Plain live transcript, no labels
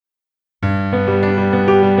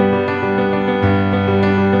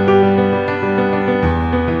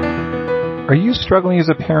Are you struggling as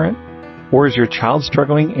a parent? Or is your child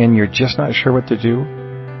struggling and you're just not sure what to do?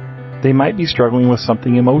 They might be struggling with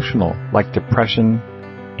something emotional, like depression,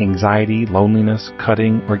 anxiety, loneliness,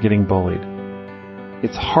 cutting, or getting bullied.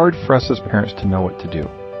 It's hard for us as parents to know what to do.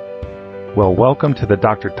 Well, welcome to the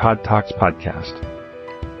Dr. Todd Talks podcast.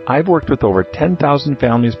 I've worked with over 10,000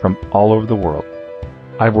 families from all over the world.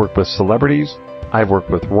 I've worked with celebrities, I've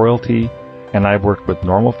worked with royalty, and I've worked with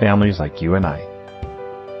normal families like you and I.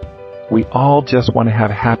 We all just want to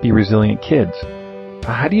have happy, resilient kids.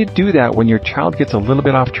 How do you do that when your child gets a little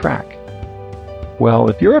bit off track? Well,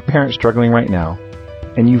 if you're a parent struggling right now,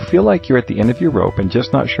 and you feel like you're at the end of your rope and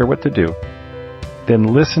just not sure what to do,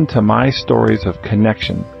 then listen to my stories of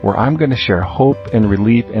connection, where I'm going to share hope and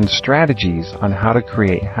relief and strategies on how to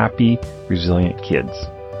create happy, resilient kids.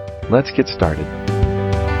 Let's get started.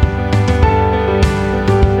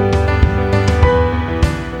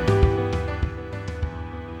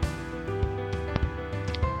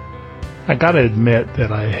 I gotta admit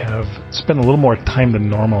that I have spent a little more time than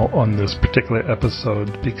normal on this particular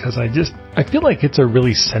episode because I feel like it's a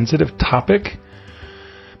really sensitive topic,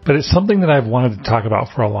 but it's something that I've wanted to talk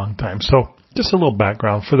about for a long time. So just a little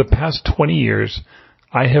background. For the past 20 years,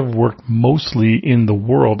 I have worked mostly in the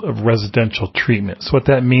world of residential treatment. So what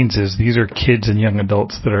that means is these are kids and young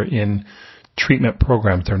adults that are in treatment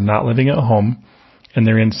programs. They're not living at home, and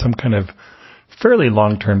they're in some kind of fairly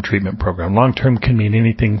long-term treatment program. Long-term can mean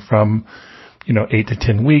anything from, 8 to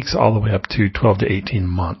 10 weeks all the way up to 12 to 18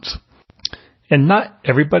 months. And not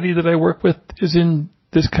everybody that I work with is in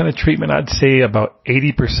this kind of treatment. I'd say about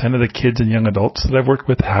 80% of the kids and young adults that I've worked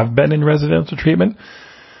with have been in residential treatment.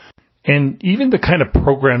 And even the kind of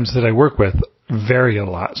programs that I work with vary a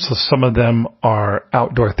lot. So some of them are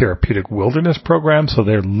outdoor therapeutic wilderness programs. So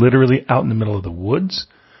they're literally out in the middle of the woods.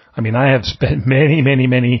 I mean, I have spent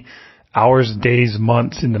many hours, days,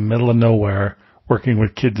 months in the middle of nowhere working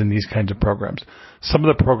with kids in these kinds of programs. Some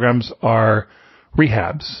of the programs are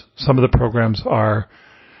rehabs. Some of the programs are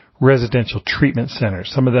residential treatment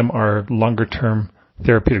centers. Some of them are longer-term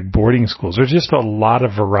therapeutic boarding schools. There's just a lot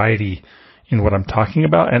of variety in what I'm talking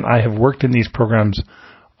about, and I have worked in these programs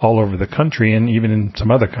all over the country and even in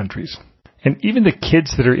some other countries. And even the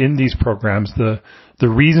kids that are in these programs, the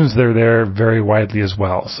reasons they're there vary widely as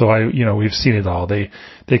well. So we've seen it all. They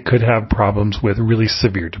could have problems with really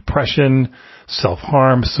severe depression,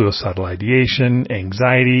 self-harm, suicidal ideation,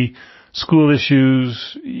 anxiety, school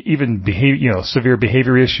issues, even severe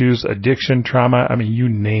behavior issues, addiction, trauma. I mean, you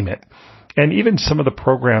name it. And even some of the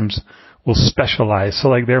programs will specialize. So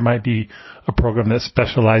like there might be a program that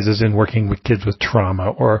specializes in working with kids with trauma,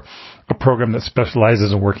 or a program that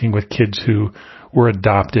specializes in working with kids who were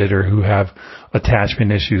adopted or who have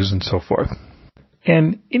attachment issues and so forth.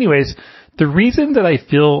 And anyways, the reason that I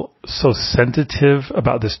feel so sensitive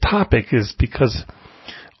about this topic is because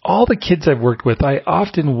all the kids I've worked with, I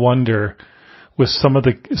often wonder with some of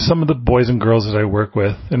the boys and girls that I work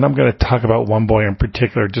with, and I'm going to talk about one boy in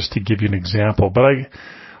particular just to give you an example, but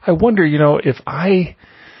I wonder, if I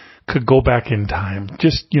could go back in time,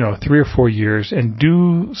 just, 3 or 4 years and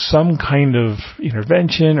do some kind of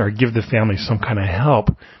intervention or give the family some kind of help,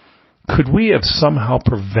 could we have somehow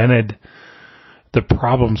prevented the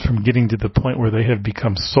problems from getting to the point where they have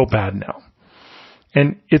become so bad now?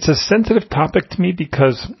 And it's a sensitive topic to me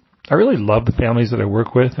because I really love the families that I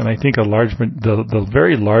work with, and I think the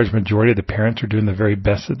very large majority of the parents are doing the very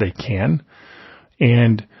best that they can.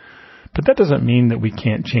 But that doesn't mean that we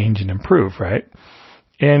can't change and improve, right?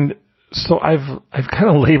 And so I've kind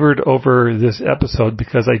of labored over this episode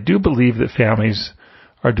because I do believe that families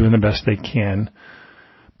are doing the best they can.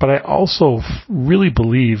 But I also really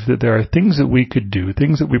believe that there are things that we could do,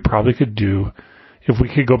 things that we probably could do if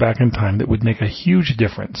we could go back in time that would make a huge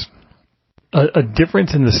difference. A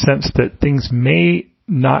difference in the sense that things may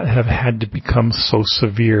not have had to become so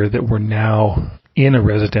severe that we're now in a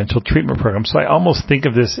residential treatment program. So I almost think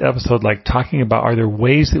of this episode like talking about, are there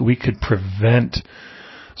ways that we could prevent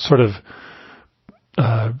sort of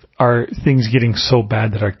are things getting so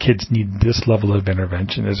bad that our kids need this level of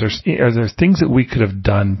intervention? Are there things that we could have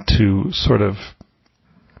done to sort of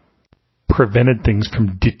prevented things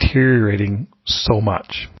from deteriorating so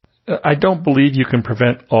much? I don't believe you can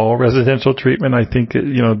prevent all residential treatment. I think,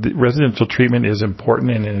 the residential treatment is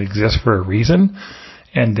important and it exists for a reason.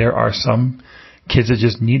 And there are some kids that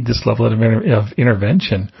just need this level of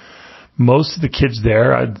intervention. Most of the kids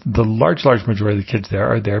there, the large majority of the kids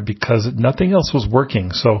there are there because nothing else was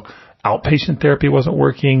working. So outpatient therapy wasn't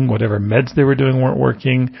working, whatever meds they were doing weren't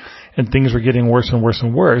working, and things were getting worse and worse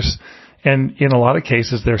and worse. And in a lot of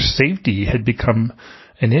cases, their safety had become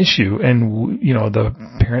an issue, and the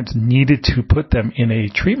parents needed to put them in a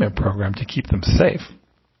treatment program to keep them safe.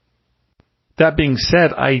 That being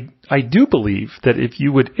said, I do believe that if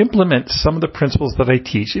you would implement some of the principles that I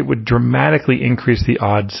teach, it would dramatically increase the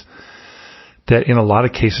odds that in a lot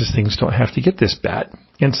of cases things don't have to get this bad.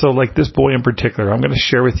 And so, like this boy in particular, I'm going to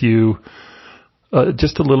share with you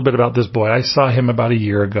just a little bit about this boy. I saw him about a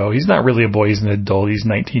year ago. He's not really a boy, he's an adult. He's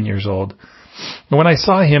 19 years old. And when I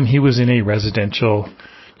saw him, he was in a residential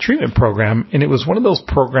treatment program, and it was one of those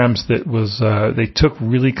programs that was, they took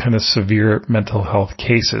really kind of severe mental health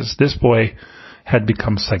cases. This boy had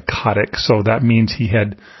become psychotic, so that means he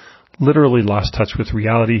had literally lost touch with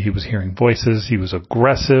reality. He was hearing voices. He was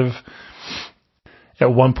aggressive.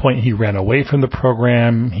 At one point, he ran away from the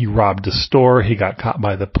program. He robbed a store. He got caught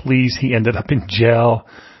by the police. He ended up in jail.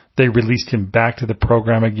 They released him back to the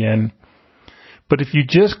program again. But if you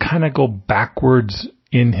just kind of go backwards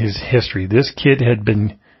in his history, this kid had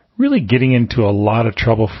been really getting into a lot of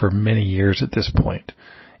trouble for many years at this point.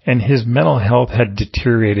 And his mental health had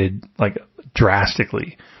deteriorated like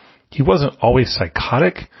drastically. He wasn't always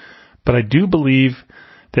psychotic, but I do believe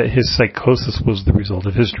that his psychosis was the result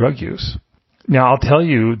of his drug use. Now, I'll tell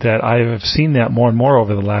you that I have seen that more and more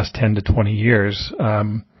over the last 10 to 20 years.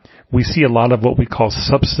 We see a lot of what we call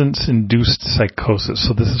substance-induced psychosis.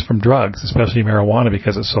 So this is from drugs, especially marijuana,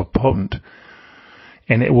 because it's so potent.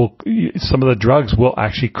 And some of the drugs will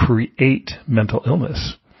actually create mental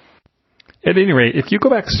illness. At any rate, if you go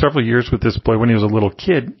back several years with this boy when he was a little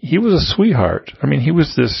kid, he was a sweetheart. I mean, he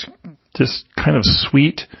was this kind of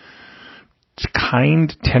sweet,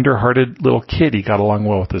 kind, tender-hearted little kid. He got along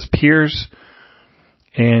well with his peers.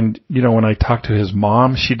 And, when I talked to his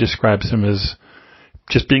mom, she describes him as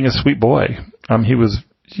just being a sweet boy. He was,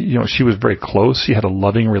 she was very close. She had a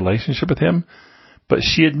loving relationship with him. But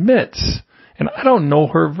she admits, and I don't know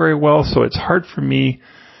her very well, so it's hard for me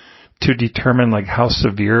to determine like how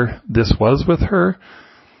severe this was with her.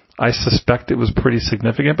 I suspect it was pretty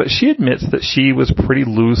significant, but she admits that she was pretty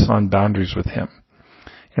loose on boundaries with him.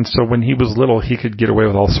 And so when he was little, he could get away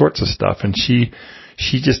with all sorts of stuff, and she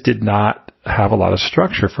just did not have a lot of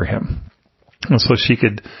structure for him. And so she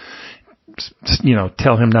could,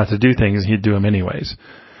 tell him not to do things, and he'd do them anyways.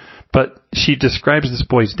 But she describes this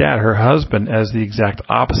boy's dad, her husband, as the exact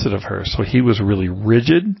opposite of her. So he was really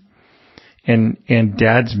rigid, and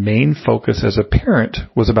Dad's main focus as a parent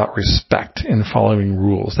was about respect and following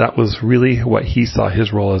rules. That was really what he saw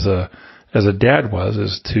his role as a dad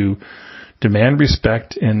is to demand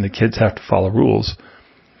respect, and the kids have to follow rules.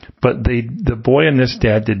 But the boy and this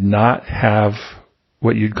dad did not have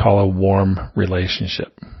what you'd call a warm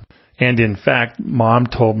relationship. And in fact, Mom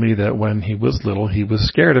told me that when he was little, he was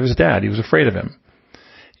scared of his dad. He was afraid of him.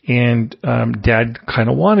 And Dad kind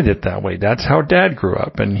of wanted it that way. That's how Dad grew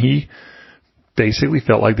up. And he basically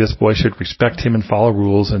felt like this boy should respect him and follow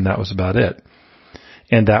rules, and that was about it.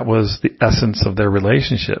 And that was the essence of their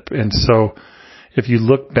relationship. And so if you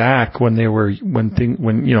look back when he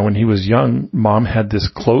was young, Mom had this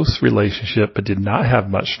close relationship but did not have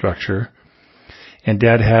much structure. And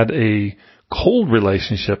Dad had a cold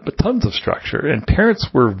relationship but tons of structure. And parents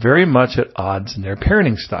were very much at odds in their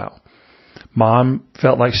parenting style. Mom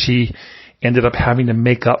felt like she ended up having to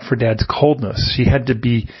make up for Dad's coldness. She had to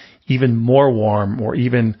be even more warm or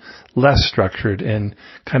even less structured and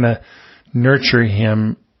kind of nurture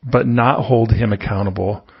him but not hold him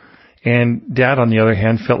accountable. And Dad, on the other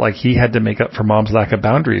hand, felt like he had to make up for Mom's lack of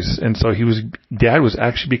boundaries. And so Dad was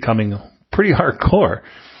actually becoming pretty hardcore,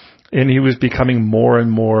 and he was becoming more and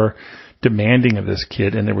more demanding of this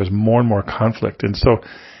kid, and there was more and more conflict. And so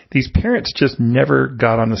these parents just never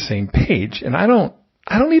got on the same page. And I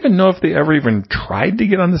don't even know if they ever even tried to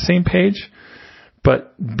get on the same page,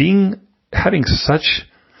 but having such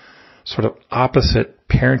sort of opposite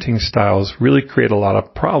parenting styles really create a lot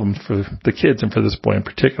of problems for the kids and for this boy in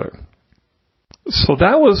particular. So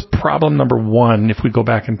that was problem number one, if we go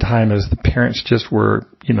back in time, is the parents just were,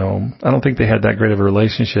 I don't think they had that great of a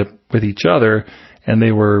relationship with each other, and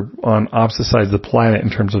they were on opposite sides of the planet in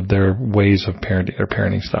terms of their ways of parenting, their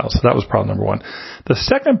parenting styles. So that was problem number one. The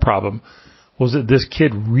second problem was that this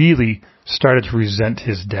kid really started to resent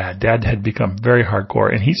his dad. Dad had become very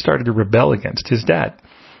hardcore, and he started to rebel against his dad.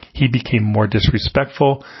 He became more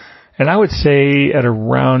disrespectful. And I would say at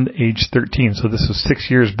around age 13, so this was 6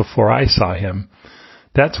 years before I saw him,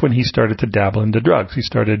 that's when he started to dabble into drugs. He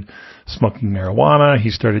started smoking marijuana, he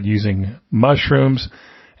started using mushrooms,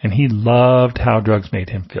 and he loved how drugs made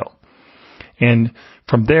him feel. And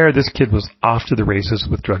from there, this kid was off to the races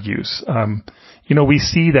with drug use. We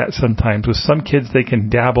see that sometimes with some kids, they can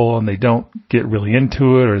dabble and they don't get really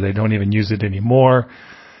into it, or they don't even use it anymore.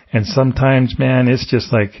 And sometimes, man, it's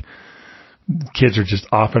just like kids are just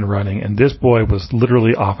off and running. And this boy was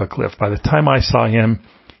literally off a cliff. By the time I saw him,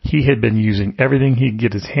 he had been using everything he could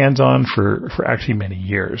get his hands on for actually many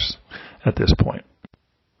years at this point.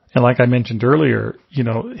 And like I mentioned earlier,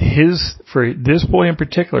 for this boy in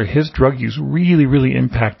particular, his drug use really, really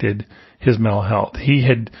impacted his mental health.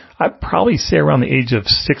 I'd probably say around the age of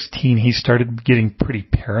 16, he started getting pretty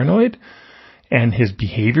paranoid and his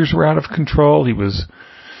behaviors were out of control. He was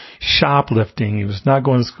shoplifting. He was not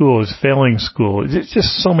going to school. He was failing school. It's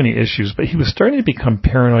just so many issues, but he was starting to become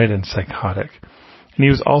paranoid and psychotic. And he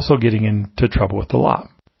was also getting into trouble with the law.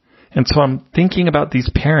 And so I'm thinking about these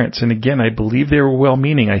parents. And again, I believe they were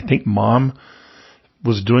well-meaning. I think mom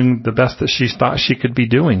was doing the best that she thought she could be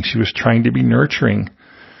doing. She was trying to be nurturing.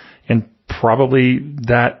 And probably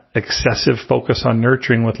that excessive focus on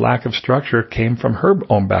nurturing with lack of structure came from her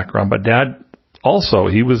own background. But dad also,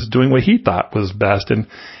 he was doing what he thought was best. And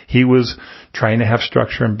he was trying to have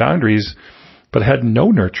structure and boundaries, but had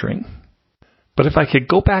no nurturing. But if I could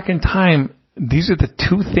go back in time, these are the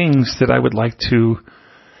two things that I would like to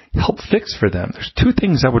help fix for them. There's two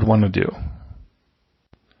things I would want to do.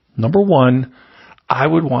 Number one, I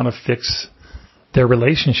would want to fix their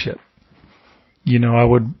relationship.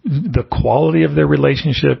 The quality of their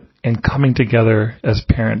relationship and coming together as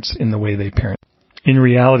parents in the way they parent. In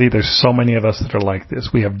reality, there's so many of us that are like this.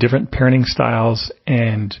 We have different parenting styles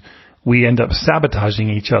and we end up sabotaging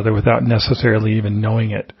each other without necessarily even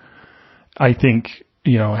knowing it. I think,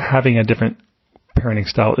 having a different parenting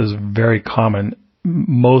style is very common.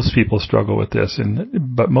 Most people struggle with this,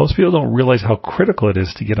 but most people don't realize how critical it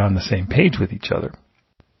is to get on the same page with each other.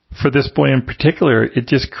 For this boy in particular, it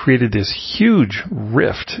just created this huge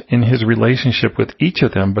rift in his relationship with each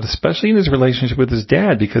of them, but especially in his relationship with his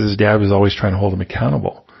dad, because his dad was always trying to hold him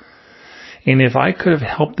accountable. And if I could have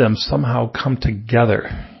helped them somehow come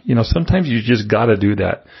together, sometimes you just got to do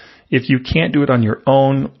that. If you can't do it on your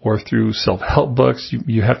own or through self-help books,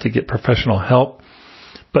 you have to get professional help.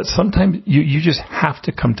 But sometimes you just have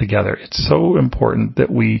to come together. It's so important that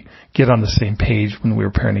we get on the same page when we're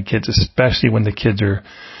parenting kids, especially when the kids are,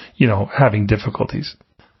 having difficulties.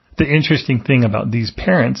 The interesting thing about these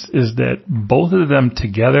parents is that both of them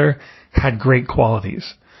together had great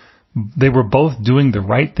qualities. They were both doing the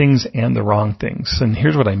right things and the wrong things. And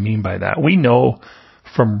here's what I mean by that. We know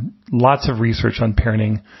from lots of research on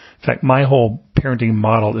parenting. In fact, my whole parenting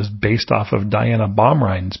model is based off of Diana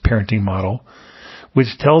Baumrein's parenting model,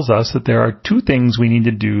 which tells us that there are two things we need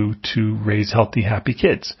to do to raise healthy, happy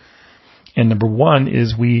kids. And number one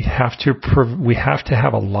is we have to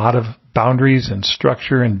have a lot of boundaries and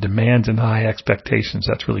structure and demands and high expectations.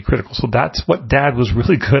 That's really critical. So that's what dad was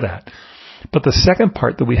really good at. But the second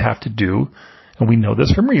part that we have to do, and we know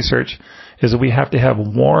this from research, is that we have to have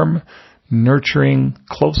warm, nurturing,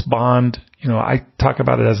 close bond. I talk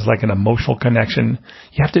about it as like an emotional connection.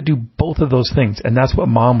 You have to do both of those things. And that's what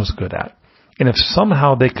mom was good at. And if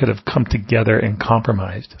somehow they could have come together and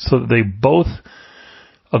compromised so that they both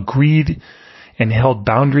agreed and held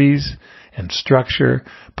boundaries and structure,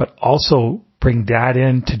 but also bring dad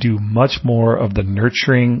in to do much more of the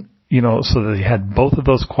nurturing, so that they had both of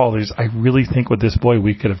those qualities, I really think with this boy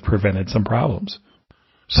we could have prevented some problems.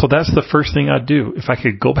 So that's the first thing I'd do. If I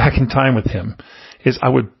could go back in time with him, is I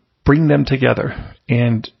would bring them together.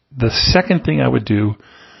 And the second thing I would do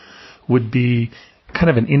would be kind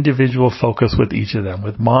of an individual focus with each of them.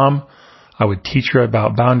 With mom, I would teach her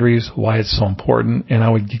about boundaries, why it's so important, and I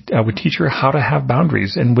would teach her how to have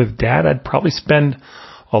boundaries. And with dad, I'd probably spend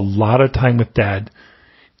a lot of time with dad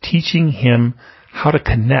teaching him how to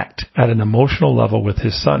connect at an emotional level with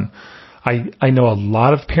his son. I know a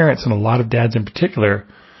lot of parents and a lot of dads in particular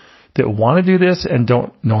that want to do this and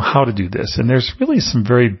don't know how to do this. And there's really some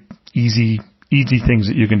very easy things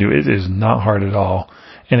that you can do. It is not hard at all.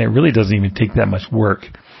 And it really doesn't even take that much work.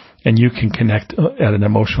 And you can connect at an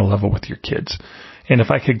emotional level with your kids. And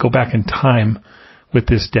if I could go back in time with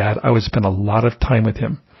this dad, I would spend a lot of time with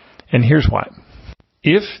him. And here's why.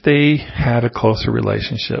 If they had a closer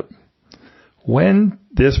relationship, when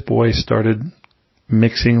this boy started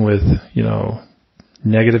mixing with,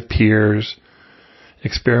 negative peers,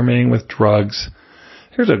 experimenting with drugs,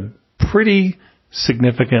 there's a pretty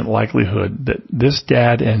significant likelihood that this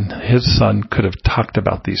dad and his son could have talked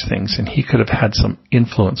about these things and he could have had some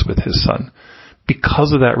influence with his son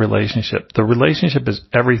because of that relationship. The relationship is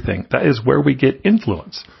everything. That is where we get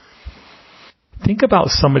influence. Think about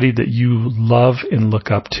somebody that you love and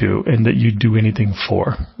look up to and that you do anything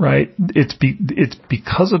for, right? It's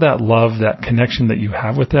because of that love, that connection that you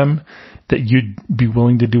have with them, that you'd be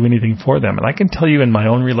willing to do anything for them. And I can tell you in my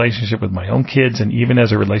own relationship with my own kids, and even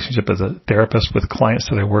as a relationship as a therapist with clients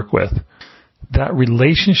that I work with, that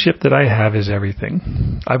relationship that I have is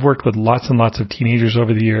everything. I've worked with lots and lots of teenagers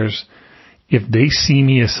over the years. If they see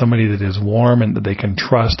me as somebody that is warm and that they can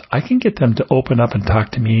trust, I can get them to open up and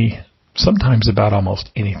talk to me sometimes about almost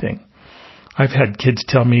anything. I've had kids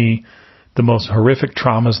tell me the most horrific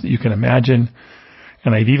traumas that you can imagine.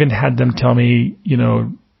 And I've even had them tell me,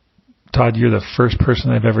 Todd, you're the first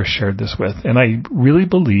person I've ever shared this with. And I really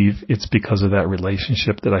believe it's because of that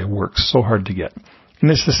relationship that I work so hard to get. And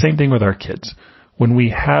it's the same thing with our kids. When we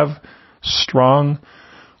have strong,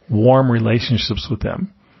 warm relationships with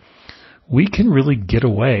them, we can really get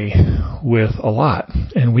away with a lot.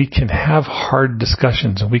 And we can have hard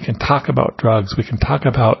discussions, and we can talk about drugs. We can talk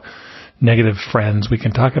about negative friends. We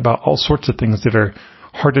can talk about all sorts of things that are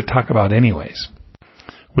hard to talk about anyways.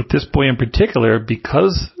 With this boy in particular,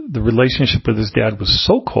 because the relationship with his dad was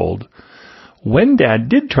so cold, when dad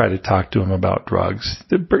did try to talk to him about drugs,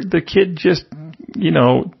 the kid just,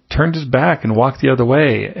 turned his back and walked the other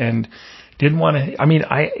way and didn't want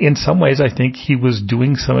to. In some ways, I think he was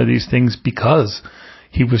doing some of these things because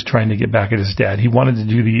he was trying to get back at his dad. He wanted to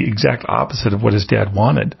do the exact opposite of what his dad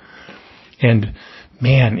wanted. And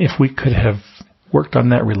man, if we could have worked on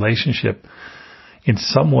that relationship in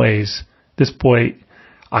some ways, this boy,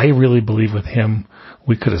 I really believe with him,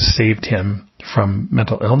 we could have saved him from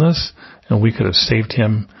mental illness, and we could have saved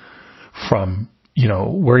him from,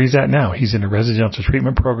 where he's at now. He's in a residential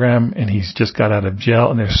treatment program, and he's just got out of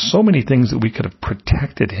jail, and there's so many things that we could have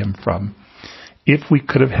protected him from if we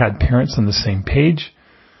could have had parents on the same page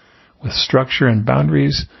with structure and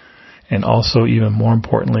boundaries, and also, even more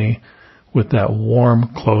importantly, with that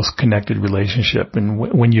warm, close, connected relationship. And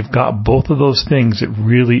when you've got both of those things, it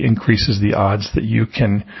really increases the odds that you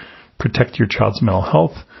can protect your child's mental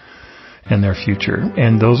health and their future.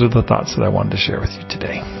 And those are the thoughts that I wanted to share with you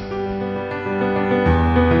today.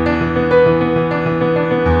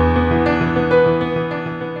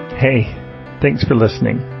 Hey, thanks for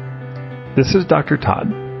listening. This is Dr.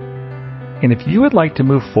 Todd. And if you would like to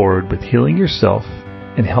move forward with healing yourself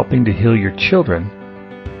and helping to heal your children,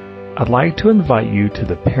 I'd like to invite you to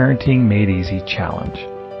the Parenting Made Easy Challenge.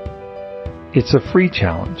 It's a free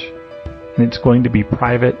challenge, and it's going to be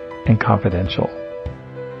private and confidential.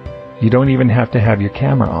 You don't even have to have your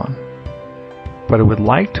camera on. But I would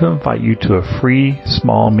like to invite you to a free,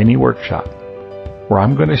 small mini workshop where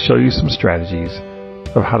I'm going to show you some strategies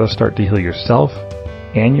of how to start to heal yourself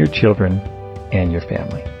and your children and your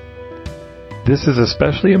family. This is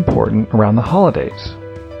especially important around the holidays,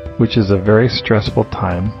 which is a very stressful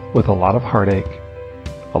time with a lot of heartache,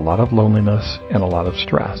 a lot of loneliness, and a lot of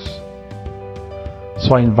stress.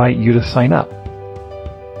 So I invite you to sign up.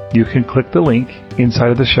 You can click the link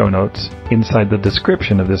inside of the show notes, inside the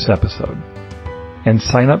description of this episode, and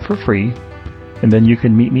sign up for free, and then you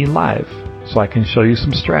can meet me live so I can show you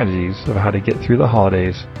some strategies of how to get through the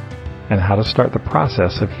holidays and how to start the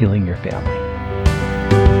process of healing your family.